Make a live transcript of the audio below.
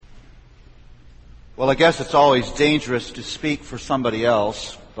Well, I guess it's always dangerous to speak for somebody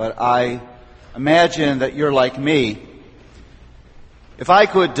else, but I imagine that you're like me. If I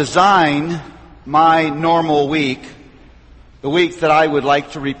could design my normal week, the week that I would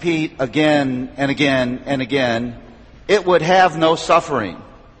like to repeat again and again and again, it would have no suffering.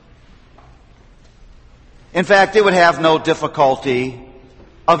 In fact, it would have no difficulty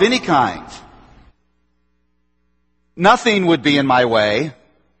of any kind. Nothing would be in my way.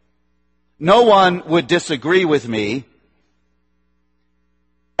 No one would disagree with me.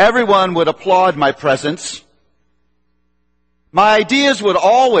 Everyone would applaud my presence. My ideas would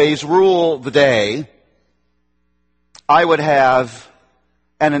always rule the day. I would have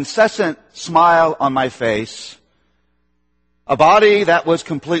an incessant smile on my face, a body that was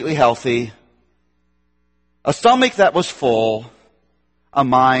completely healthy, a stomach that was full, a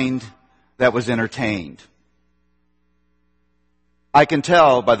mind that was entertained. I can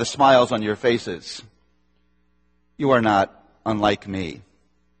tell by the smiles on your faces, you are not unlike me.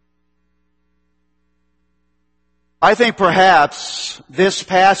 I think perhaps this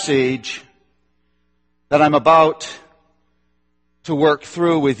passage that I'm about to work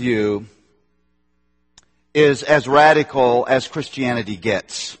through with you is as radical as Christianity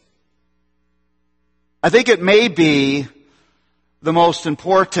gets. I think it may be the most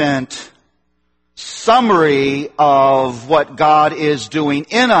important summary of what God is doing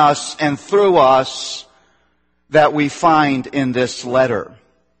in us and through us that we find in this letter.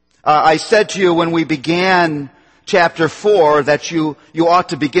 I said to you when we began chapter 4 that you ought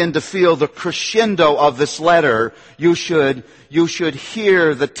to begin to feel the crescendo of this letter. You should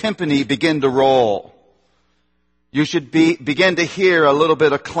hear the timpani begin to roll. You should begin to hear a little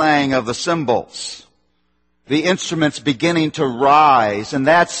bit of clang of the cymbals. The instruments beginning to rise, and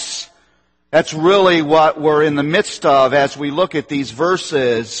that's really what we're in the midst of as we look at these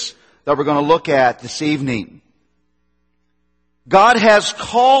verses that we're going to look at this evening. God has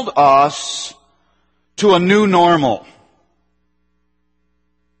called us to a new normal.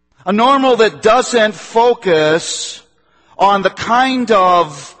 A normal that doesn't focus on the kind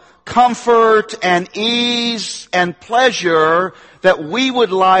of comfort and ease and pleasure that we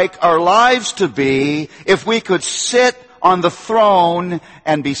would like our lives to be if we could sit on the throne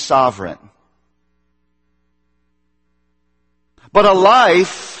and be sovereign. But a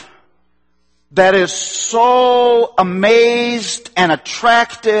life that is so amazed and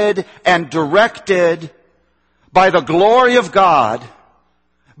attracted and directed by the glory of God,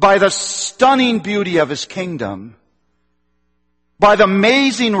 by the stunning beauty of His kingdom, by the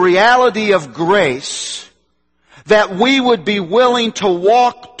amazing reality of grace, that we would be willing to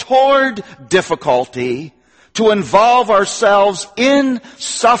walk toward difficulty, to involve ourselves in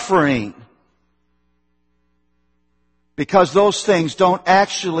suffering, because those things don't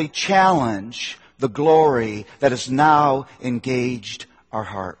actually challenge the glory that has now engaged our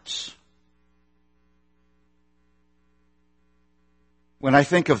hearts. When I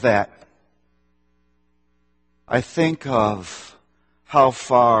think of that, I think of how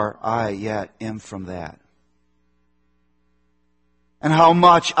far I yet am from that. And how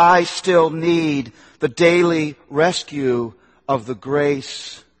much I still need the daily rescue of the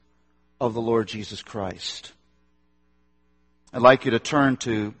grace of the Lord Jesus Christ. I'd like you to turn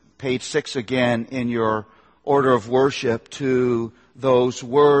to page 6 again in your order of worship to those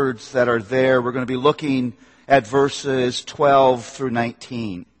words that are there. We're going to be looking at verses 12 through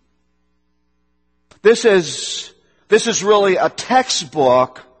 19. This is really a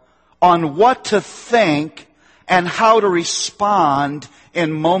textbook on what to think and how to respond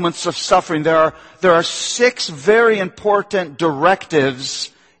in moments of suffering. There are 6 very important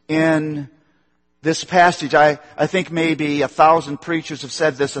directives in this passage. I think maybe 1,000 preachers have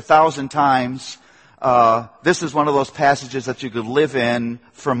said this 1,000 times. This is one of those passages that you could live in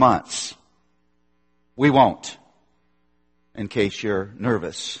for months. We won't, in case you're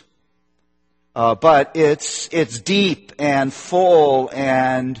nervous. But it's deep and full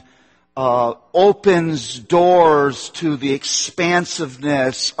and opens doors to the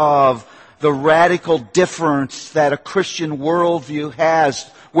expansiveness of the radical difference that a Christian worldview has,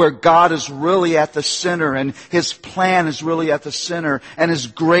 where God is really at the center and His plan is really at the center and His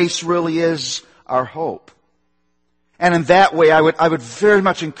grace really is our hope. And in that way, I would very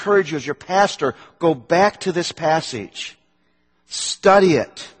much encourage you as your pastor, go back to this passage. Study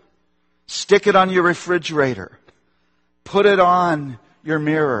it. Stick it on your refrigerator. Put it on your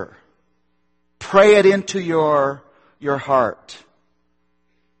mirror. Pray it into your heart.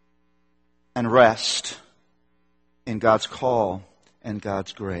 And rest in God's call and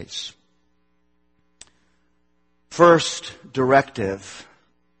God's grace. First directive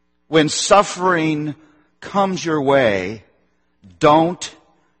when suffering comes your way, don't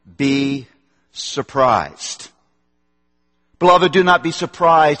be surprised. Beloved, do not be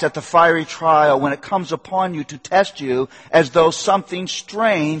surprised at the fiery trial when it comes upon you to test you as though something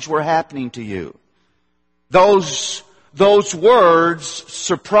strange were happening to you. Those words,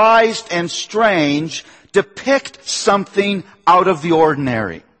 surprised and strange, depict something out of the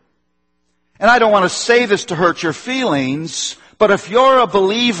ordinary. And I don't want to say this to hurt your feelings, but if you're a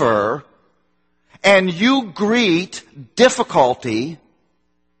believer and you greet difficulty,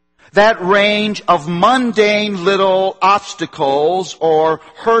 that range of mundane little obstacles or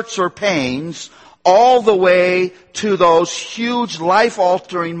hurts or pains, all the way to those huge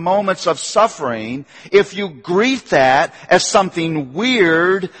life-altering moments of suffering, if you greet that as something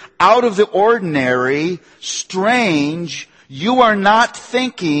weird, out of the ordinary, strange, you are not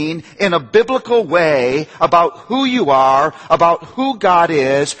thinking in a biblical way about who you are, about who God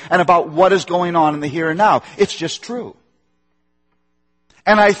is, and about what is going on in the here and now. It's just true.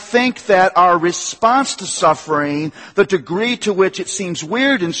 And I think that our response to suffering, the degree to which it seems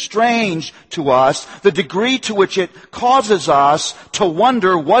weird and strange to us, the degree to which it causes us to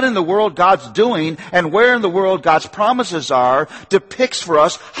wonder what in the world God's doing and where in the world God's promises are, depicts for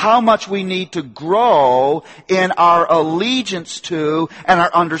us how much we need to grow in our allegiance to and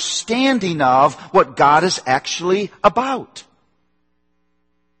our understanding of what God is actually about.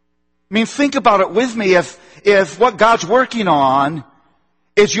 I mean, think about it with me. If what God's working on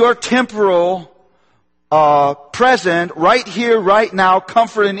is your temporal, present, right here, right now,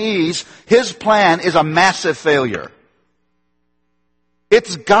 comfort and ease, His plan is a massive failure.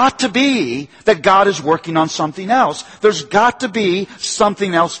 It's got to be that God is working on something else. There's got to be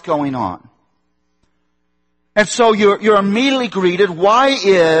something else going on. And so you're immediately greeted. Why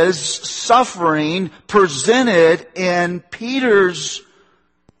is suffering presented in Peter's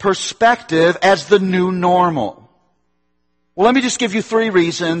perspective as the new normal? Well, let me just give you 3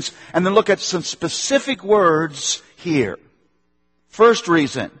 reasons and then look at some specific words here. First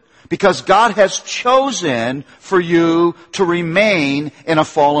reason, because God has chosen for you to remain in a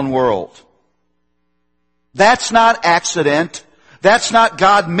fallen world. That's not accident. That's not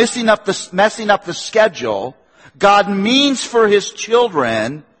God messing up the schedule. God means for His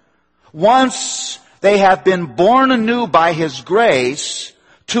children, once they have been born anew by His grace,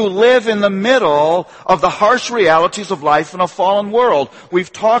 to live in the middle of the harsh realities of life in a fallen world.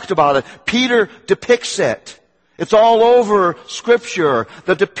 We've talked about it. Peter depicts it. It's all over Scripture,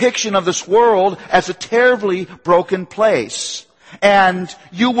 the depiction of this world as a terribly broken place. And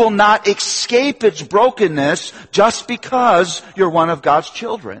you will not escape its brokenness just because you're one of God's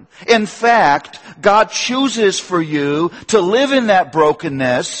children. In fact, God chooses for you to live in that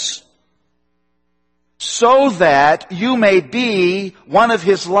brokenness so that you may be one of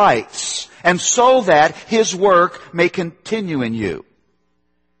His lights, and so that His work may continue in you.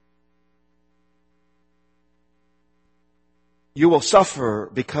 You will suffer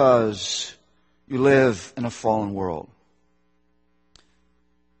because you live in a fallen world.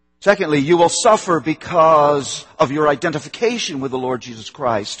 Secondly, you will suffer because of your identification with the Lord Jesus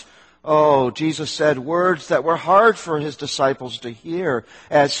Christ. Oh, Jesus said words that were hard for His disciples to hear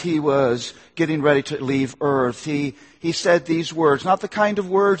as He was getting ready to leave earth. He said these words, not the kind of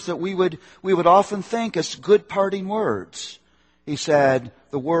words that we would often think as good parting words. He said,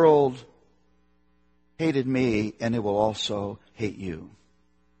 "The world hated me, and it will also hate you."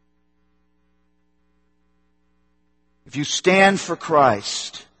 If you stand for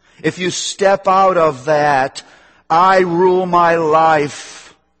Christ, if you step out of that, I rule my life,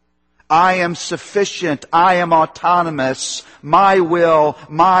 I am sufficient, I am autonomous, my will,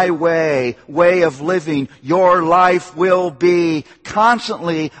 my way of living, your life will be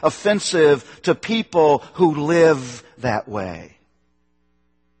constantly offensive to people who live that way.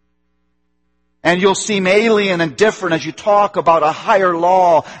 And you'll seem alien and different as you talk about a higher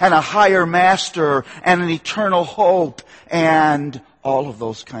law and a higher master and an eternal hope and all of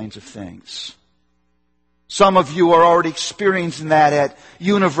those kinds of things. Some of you are already experiencing that at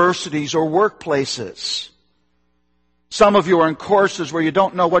universities or workplaces. Some of you are in courses where you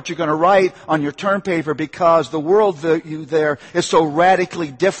don't know what you're going to write on your term paper because the world there is so radically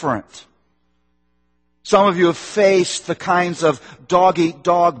different. Some of you have faced the kinds of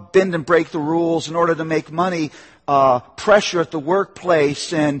dog-eat-dog, bend and break the rules in order to make money, pressure at the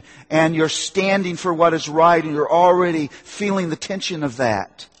workplace, and you're standing for what is right, and you're already feeling the tension of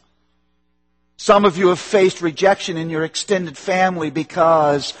that. Some of you have faced rejection in your extended family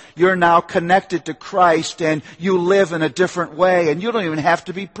because you're now connected to Christ and you live in a different way, and you don't even have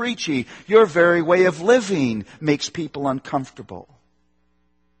to be preachy. Your very way of living makes people uncomfortable.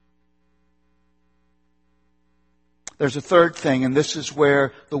 there's a third thing, and this is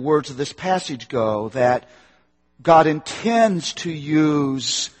where the words of this passage go, that God intends to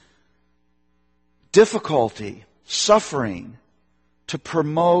use difficulty, suffering, to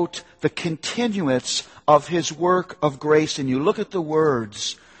promote the continuance of His work of grace in you. Look at the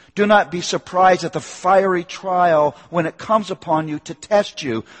words. Do not be surprised at the fiery trial when it comes upon you to test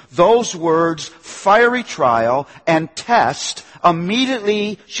you. Those words, fiery trial and test,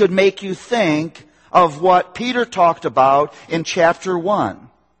 immediately should make you think of what Peter talked about in chapter 1,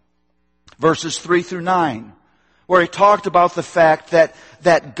 verses 3 through 9, where he talked about the fact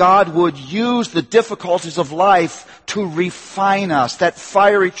that God would use the difficulties of life to refine us. That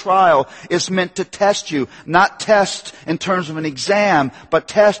fiery trial is meant to test you, not test in terms of an exam, but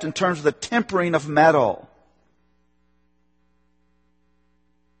test in terms of the tempering of metal.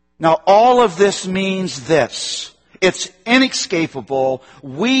 Now, all of this means this. It's inescapable.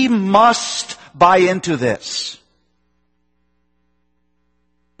 We must buy into this.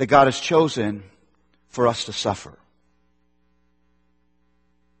 That God has chosen for us to suffer.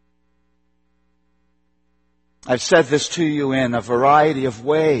 I've said this to you in a variety of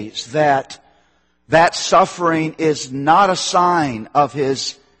ways, that suffering is not a sign of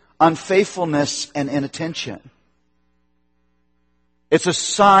His unfaithfulness and inattention. It's a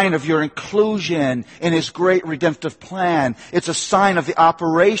sign of your inclusion in His great redemptive plan. It's a sign of the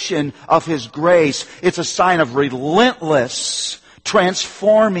operation of His grace. It's a sign of relentless,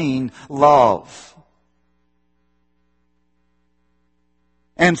 transforming love.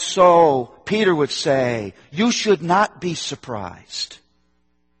 And so, Peter would say, you should not be surprised.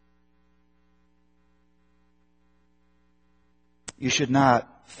 You should not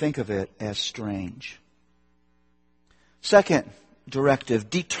think of it as strange. Second directive,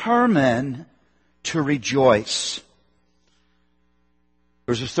 determine to rejoice.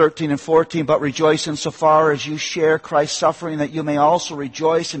 Verses 13 and 14, but rejoice insofar as you share Christ's suffering, that you may also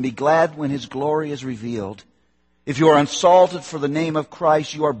rejoice and be glad when His glory is revealed. If you are insulted for the name of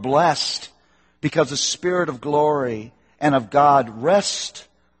Christ, you are blessed, because the Spirit of glory and of God rest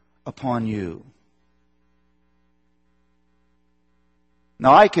upon you.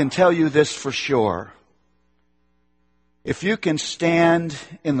 Now, I can tell you this for sure. If you can stand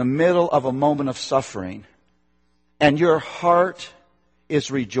in the middle of a moment of suffering and your heart is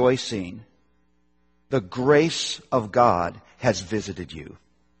rejoicing, the grace of God has visited you.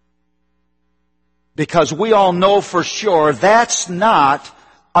 Because we all know for sure that's not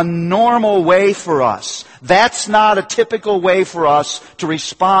a normal way for us. That's not a typical way for us to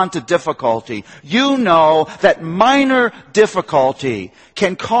respond to difficulty. You know that minor difficulty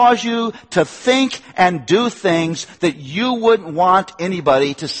can cause you to think and do things that you wouldn't want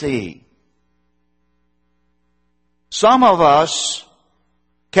anybody to see. Some of us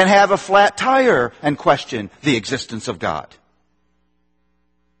can have a flat tire and question the existence of God,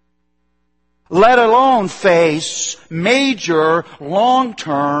 let alone face major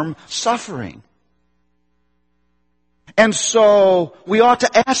long-term suffering. And so we ought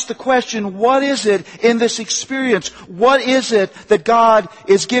to ask the question, what is it in this experience? What is it that God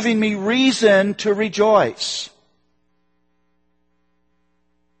is giving me reason to rejoice?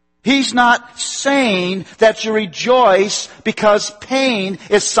 He's not saying that you rejoice because pain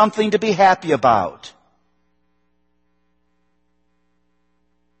is something to be happy about.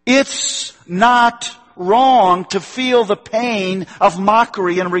 It's not wrong to feel the pain of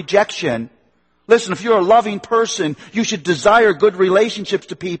mockery and rejection. Listen, if you're a loving person, you should desire good relationships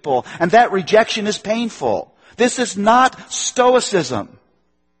to people, and that rejection is painful. This is not stoicism.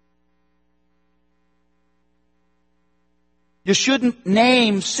 You shouldn't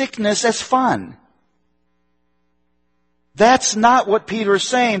name sickness as fun. That's not what Peter is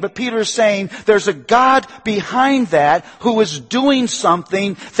saying, but Peter is saying there's a God behind that who is doing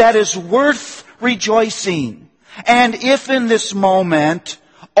something that is worth rejoicing. And if in this moment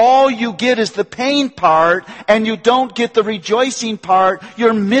all you get is the pain part and you don't get the rejoicing part,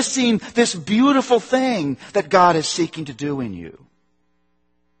 you're missing this beautiful thing that God is seeking to do in you.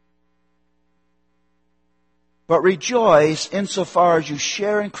 But rejoice insofar as you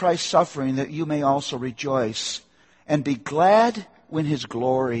share in Christ's suffering, that you may also rejoice and be glad when His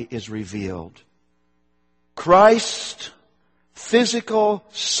glory is revealed. Christ's physical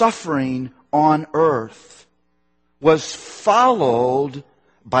suffering on earth was followed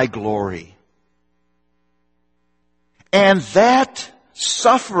by glory. And that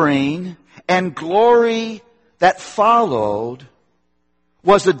suffering and glory that followed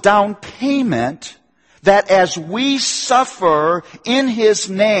was a down payment that as we suffer in His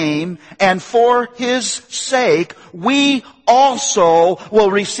name and for His sake, we also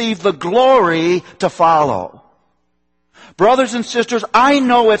will receive the glory to follow. Brothers and sisters, I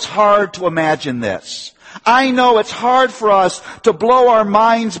know it's hard to imagine this. I know it's hard for us to blow our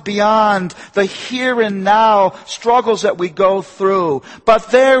minds beyond the here and now struggles that we go through.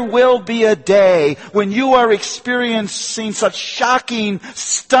 But there will be a day when you are experiencing such shocking,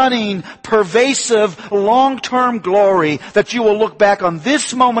 stunning, pervasive, long-term glory that you will look back on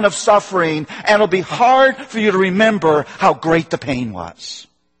this moment of suffering and it'll be hard for you to remember how great the pain was.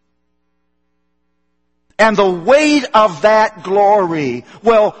 And the weight of that glory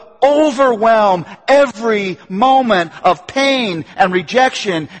will overwhelm every moment of pain and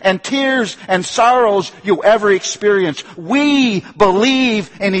rejection and tears and sorrows you ever experience. We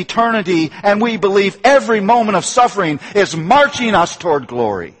believe in eternity, and we believe every moment of suffering is marching us toward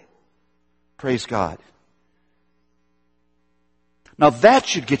glory. Praise God. Now that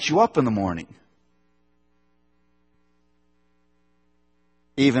should get you up in the morning.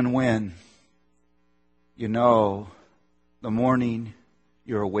 Even when you know the morning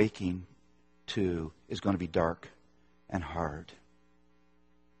you're awaking to is going to be dark and hard.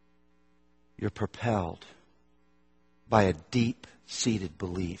 You're propelled by a deep-seated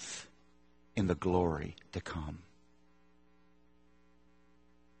belief in the glory to come.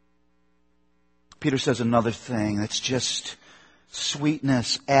 Peter says another thing that's just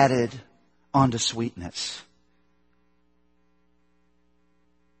sweetness added onto sweetness.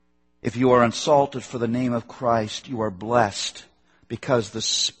 If you are insulted for the name of Christ, you are blessed, because the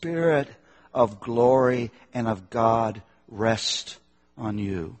Spirit of glory and of God rests on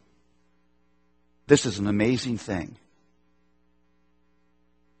you. This is an amazing thing.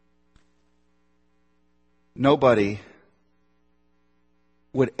 Nobody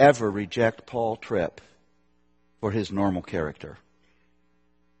would ever reject Paul Tripp for his normal character.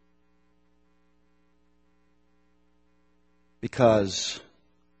 Because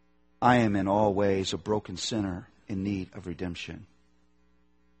I am in all ways a broken sinner in need of redemption.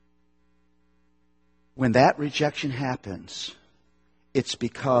 When that rejection happens, it's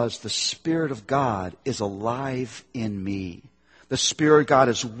because the Spirit of God is alive in me. The Spirit of God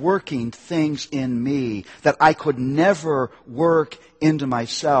is working things in me that I could never work into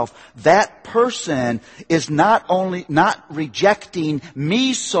myself. That person is not rejecting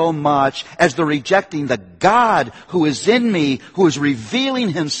me so much as they're rejecting the God who is in me, who is revealing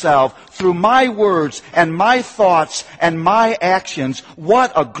Himself through my words and my thoughts and my actions.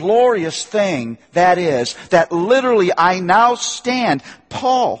 What a glorious thing that is, that literally I now stand,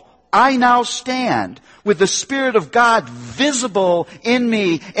 I now stand with the Spirit of God visible in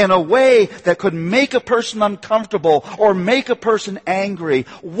me in a way that could make a person uncomfortable or make a person angry.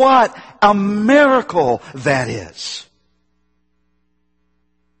 What a miracle that is.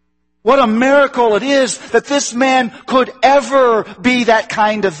 What a miracle it is that this man could ever be that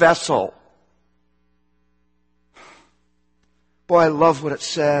kind of vessel. Boy, I love what it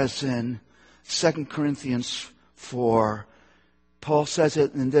says in 2 Corinthians 4. Paul says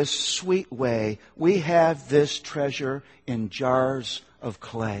it in this sweet way. We have this treasure in jars of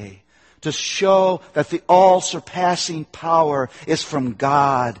clay to show that the all-surpassing power is from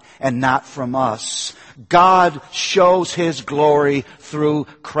God and not from us. God shows His glory through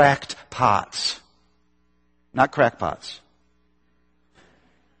cracked pots. Not crackpots.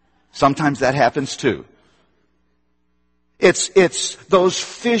 Sometimes that happens too. It's those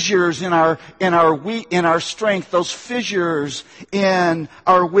fissures in our strength, those fissures in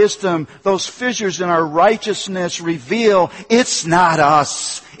our wisdom, those fissures in our righteousness reveal it's not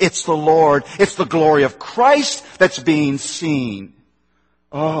us, it's the Lord. It's the glory of Christ that's being seen.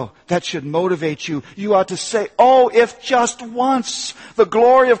 Oh, that should motivate you. You ought to say, oh, if just once the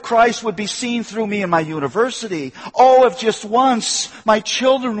glory of Christ would be seen through me in my university. Oh, if just once my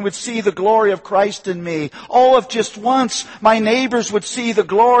children would see the glory of Christ in me. Oh, if just once my neighbors would see the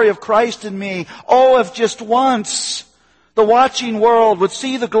glory of Christ in me. Oh, if just once the watching world would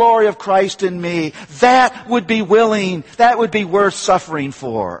see the glory of Christ in me. That would be worth suffering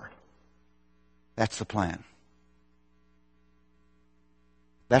for. That's the plan.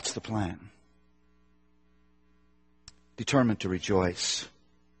 That's the plan. Determined to rejoice.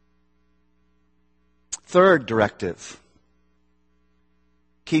 Third directive.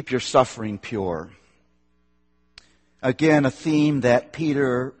 Keep your suffering pure. Again, a theme that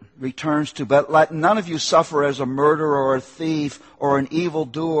Peter returns to. But let none of you suffer as a murderer or a thief or an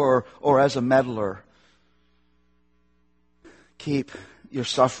evildoer or as a meddler. Keep your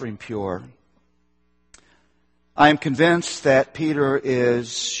suffering pure. I am convinced that Peter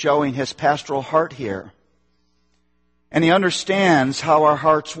is showing his pastoral heart here. And he understands how our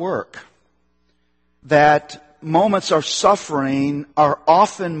hearts work. That moments of suffering are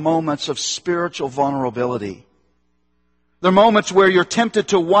often moments of spiritual vulnerability. There are moments where you're tempted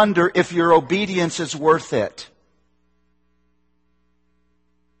to wonder if your obedience is worth it.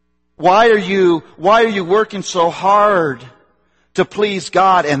 Why are you working so hard to please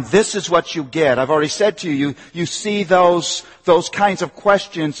God? And this is what you get. I've already said to you, you see those kinds of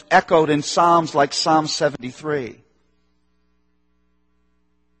questions echoed in Psalms like Psalm 73.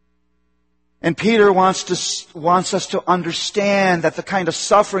 And Peter wants us to understand that the kind of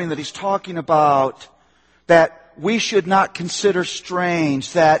suffering that he's talking about, that we should not consider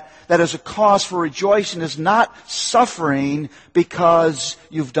strange, that as a cause for rejoicing is not suffering because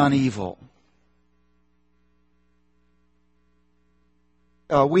you've done evil.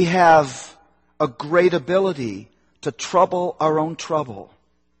 We have a great ability to trouble our own trouble.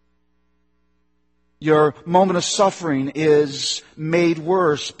 Your moment of suffering is made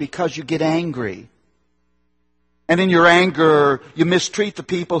worse because you get angry. And in your anger, you mistreat the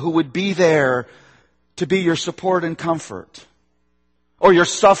people who would be there to be your support and comfort. Or your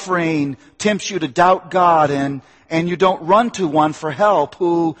suffering tempts you to doubt God and you don't run to one for help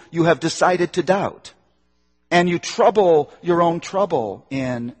who you have decided to doubt. And you trouble your own trouble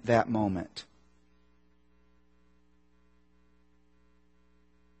in that moment.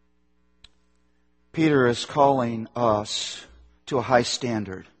 Peter is calling us to a high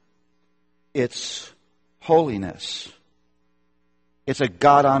standard. It's holiness. It's a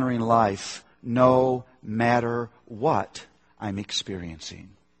God-honoring life, no matter what I'm experiencing.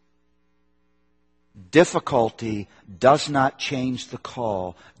 Difficulty does not change the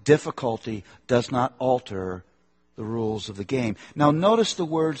call. Difficulty does not alter the rules of the game. Now notice the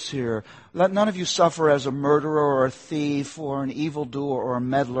words here. Let none of you suffer as a murderer or a thief or an evildoer or a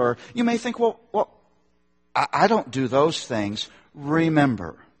meddler. You may think, well, I don't do those things.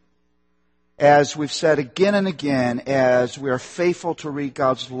 Remember, as we've said again and again, as we are faithful to read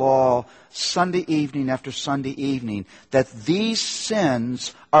God's law Sunday evening after Sunday evening, that these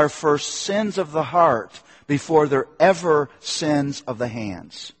sins are first sins of the heart before they're ever sins of the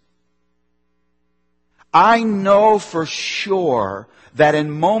hands. I know for sure that in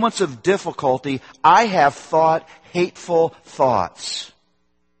moments of difficulty, I have thought hateful thoughts.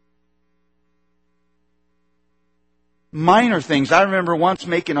 Minor things. I remember once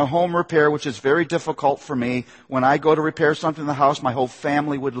making a home repair, which is very difficult for me. When I go to repair something in the house, my whole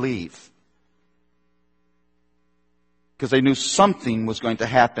family would leave. Because they knew something was going to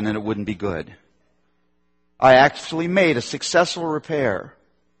happen and it wouldn't be good. I actually made a successful repair.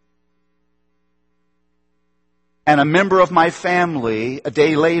 And a member of my family, a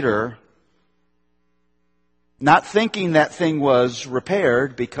day later, not thinking that thing was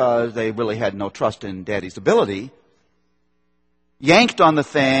repaired because they really had no trust in Daddy's ability, yanked on the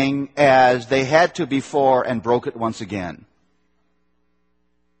thing as they had to before and broke it once again.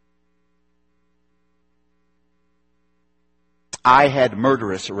 I had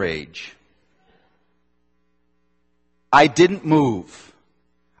murderous rage. I didn't move.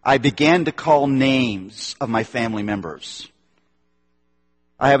 I began to call names of my family members.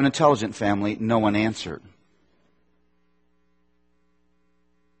 I have an intelligent family. No one answered.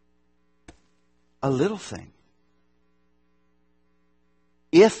 A little thing.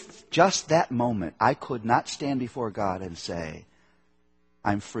 If just that moment I could not stand before God and say,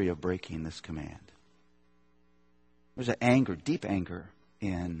 I'm free of breaking this command. There's an anger, deep anger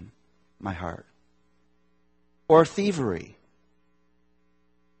in my heart. Or thievery.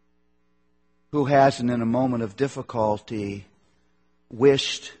 Who hasn't in a moment of difficulty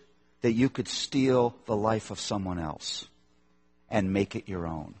wished that you could steal the life of someone else and make it your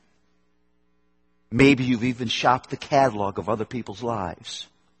own? Maybe you've even shopped the catalog of other people's lives,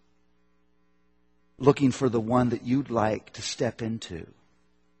 looking for the one that you'd like to step into.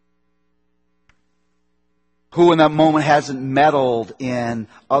 Who in that moment hasn't meddled in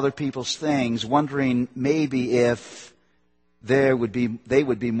other people's things, wondering maybe if they would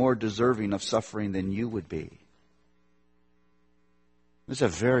be more deserving of suffering than you would be? This is a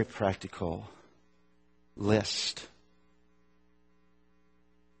very practical list.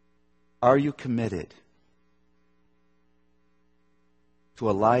 Are you committed to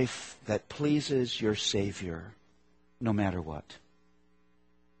a life that pleases your Savior no matter what?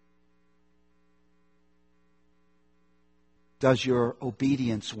 Does your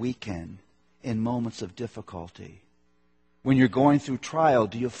obedience weaken in moments of difficulty? When you're going through trial,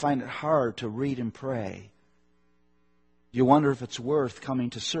 do you find it hard to read and pray? Do you wonder if it's worth coming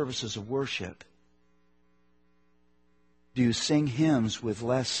to services of worship? Do you sing hymns with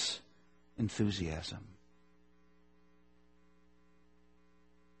less enthusiasm?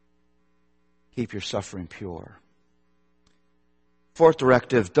 Keep your suffering pure. Fourth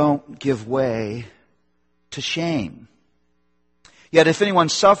directive, don't give way to shame. Yet if anyone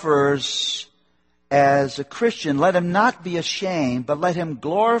suffers as a Christian, let him not be ashamed, but let him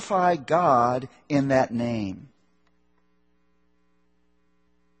glorify God in that name.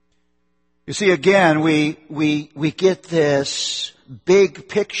 You see, again, we get this big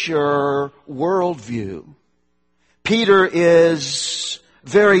picture worldview. Peter is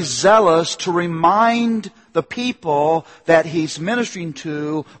very zealous to remind the people that he's ministering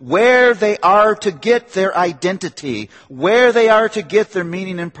to where they are to get their identity, where they are to get their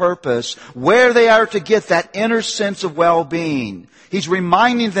meaning and purpose, where they are to get that inner sense of well-being. He's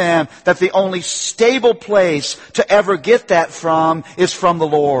reminding them that the only stable place to ever get that from is from the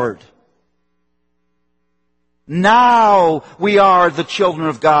Lord. Now we are the children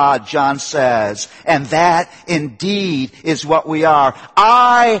of God, John says, and that indeed is what we are.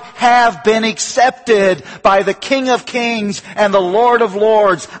 I have been accepted by the King of Kings and the Lord of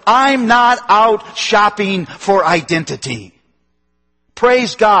Lords. I'm not out shopping for identity.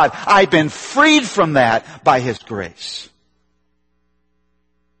 Praise God, I've been freed from that by His grace.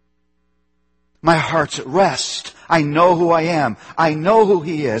 My heart's at rest. I know who I am. I know who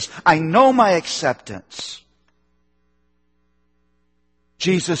He is. I know my acceptance.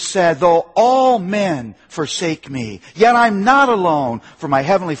 Jesus said, though all men forsake me, yet I'm not alone, for my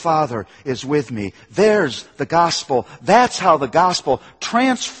Heavenly Father is with me. There's the gospel. That's how the gospel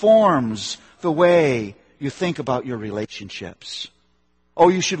transforms the way you think about your relationships. Oh,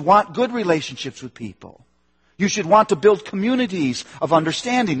 you should want good relationships with people. You should want to build communities of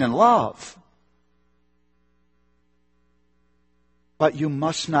understanding and love. But you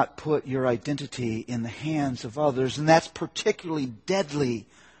must not put your identity in the hands of others. And that's particularly deadly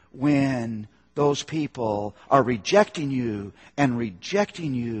when those people are rejecting you and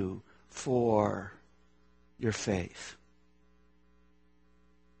rejecting you for your faith.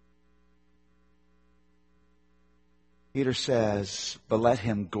 Peter says, but let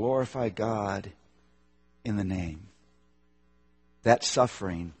him glorify God in the name. That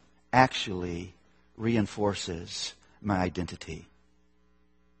suffering actually reinforces my identity.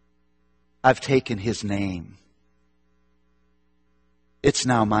 I've taken His name. It's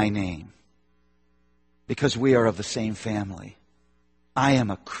now my name. Because we are of the same family. I am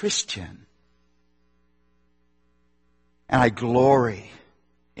a Christian. And I glory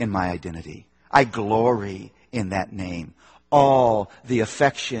in my identity. I glory in that name. All the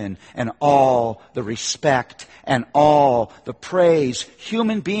affection and all the respect and all the praise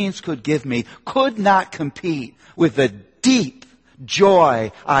human beings could give me could not compete with the deep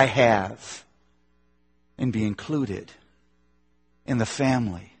joy I have in being included in the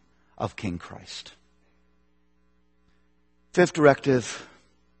family of King Christ. Fifth directive,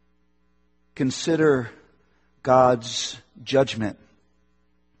 consider God's judgment.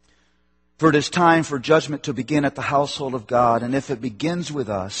 For it is time for judgment to begin at the household of God, and if it begins with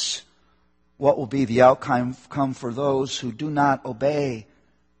us, what will be the outcome for those who do not obey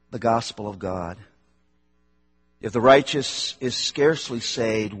the gospel of God? If the righteous is scarcely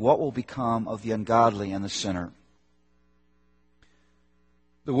saved, what will become of the ungodly and the sinner?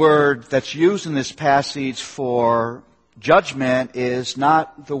 The word that's used in this passage for judgment is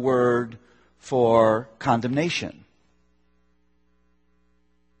not the word for condemnation.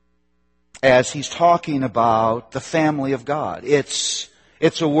 As he's talking about the family of God, it's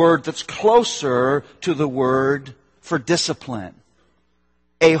a word that's closer to the word for discipline.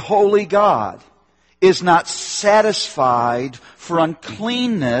 A holy God is not satisfied for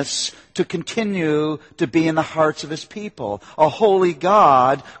uncleanness to continue to be in the hearts of His people. A holy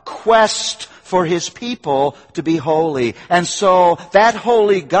God quests for His people to be holy. And so that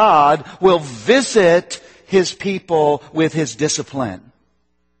holy God will visit His people with His discipline.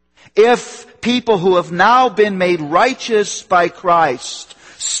 If people who have now been made righteous by Christ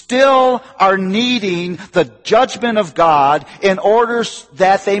still are needing the judgment of God in order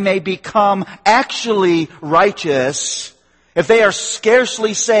that they may become actually righteous, if they are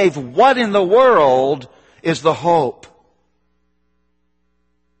scarcely saved, what in the world is the hope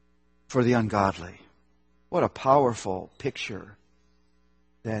for the ungodly? What a powerful picture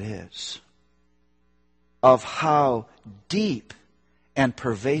that is of how deep and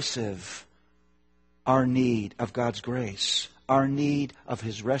pervasive our need of God's grace, our need of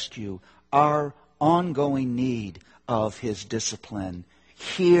His rescue, our ongoing need of His discipline.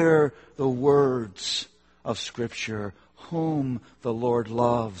 Hear the words of Scripture. Whom the Lord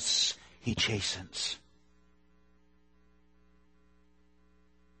loves, He chastens.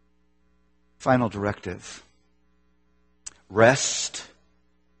 Final directive. Rest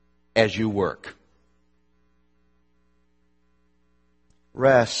as you work.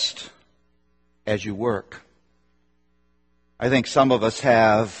 Rest as you work. I think some of us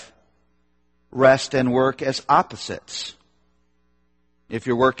have rest and work as opposites. If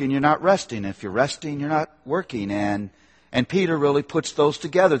you're working, you're not resting. If you're resting, you're not working. And Peter really puts those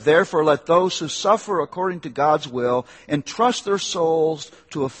together. Therefore, let those who suffer according to God's will entrust their souls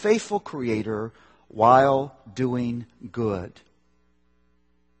to a faithful Creator while doing good.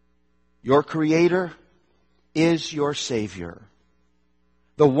 Your Creator is your Savior,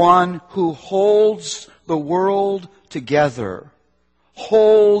 the one who holds the world together,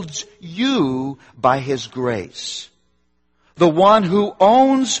 holds you by His grace. The one who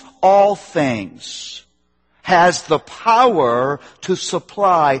owns all things has the power to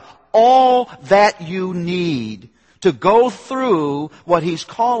supply all that you need to go through what He's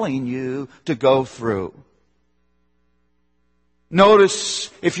calling you to go through. Notice,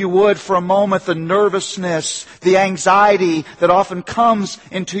 if you would, for a moment, the nervousness, the anxiety that often comes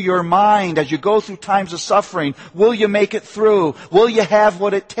into your mind as you go through times of suffering. Will you make it through? Will you have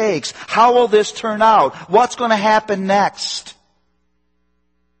what it takes? How will this turn out? What's going to happen next?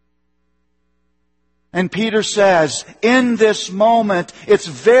 And Peter says, in this moment, it's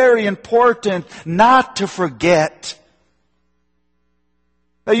very important not to forget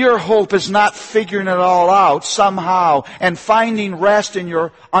that your hope is not figuring it all out somehow and finding rest in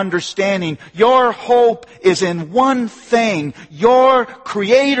your understanding. Your hope is in one thing, your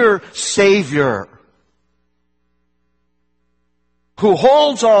Creator Savior, who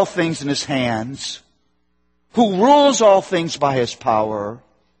holds all things in His hands, who rules all things by His power,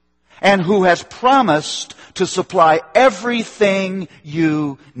 and who has promised to supply everything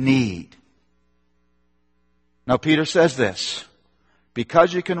you need. Now Peter says this,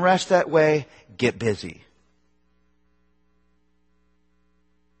 because you can rest that way, get busy.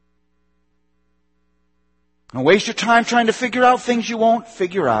 Don't waste your time trying to figure out things you won't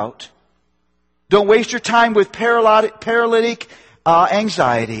figure out. Don't waste your time with paralytic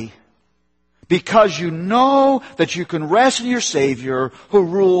anxiety. Because you know that you can rest in your Savior who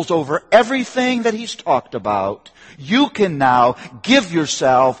rules over everything that He's talked about. You can now give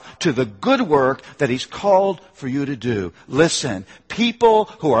yourself to the good work that He's called for you to do. Listen, people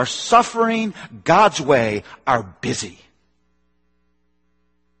who are suffering God's way are busy.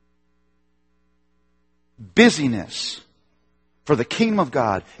 Busyness for the kingdom of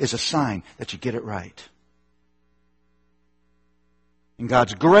God is a sign that you get it right. And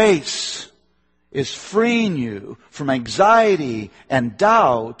God's grace is freeing you from anxiety and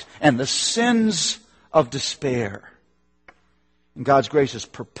doubt and the sins of despair. And God's grace is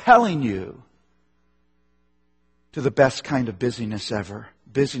propelling you to the best kind of busyness ever.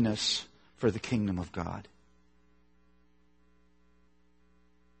 Busyness for the kingdom of God.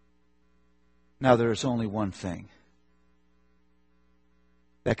 Now there is only one thing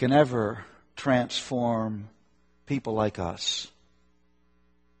that can ever transform people like us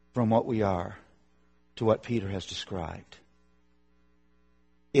from what we are to what Peter has described.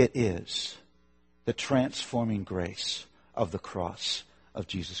 It is the transforming grace of the cross of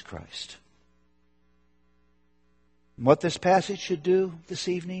Jesus Christ. And what this passage should do this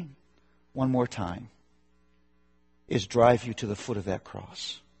evening, one more time, is drive you to the foot of that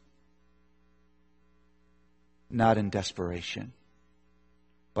cross. Not in desperation,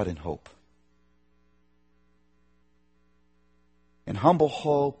 but in hope. In humble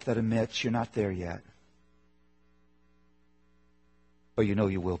hope that admits you're not there yet. But you know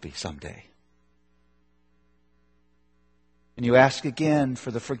you will be someday. And you ask again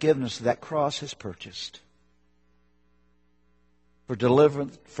for the forgiveness that cross has purchased. For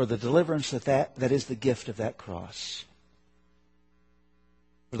the deliverance that is the gift of that cross.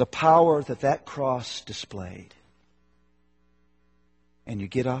 For the power that cross displayed. And you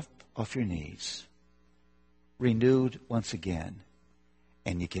get off your knees, renewed once again,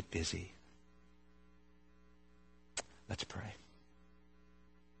 and you get busy. Let's pray.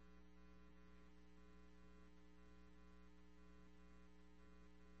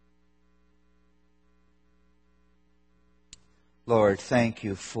 Lord, thank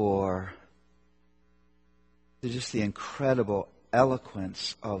you for just the incredible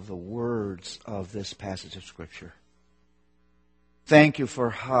eloquence of the words of this passage of Scripture. Thank you for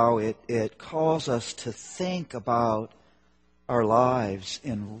how it calls us to think about our lives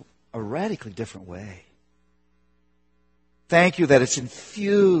in a radically different way. Thank you that it's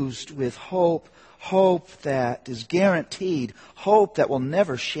infused with hope, hope that is guaranteed, hope that will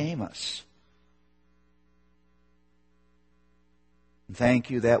never shame us. And thank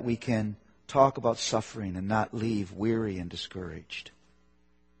you that we can talk about suffering and not leave weary and discouraged,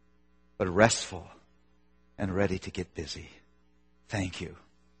 but restful and ready to get busy. Thank you.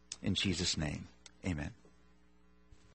 In Jesus' name, amen.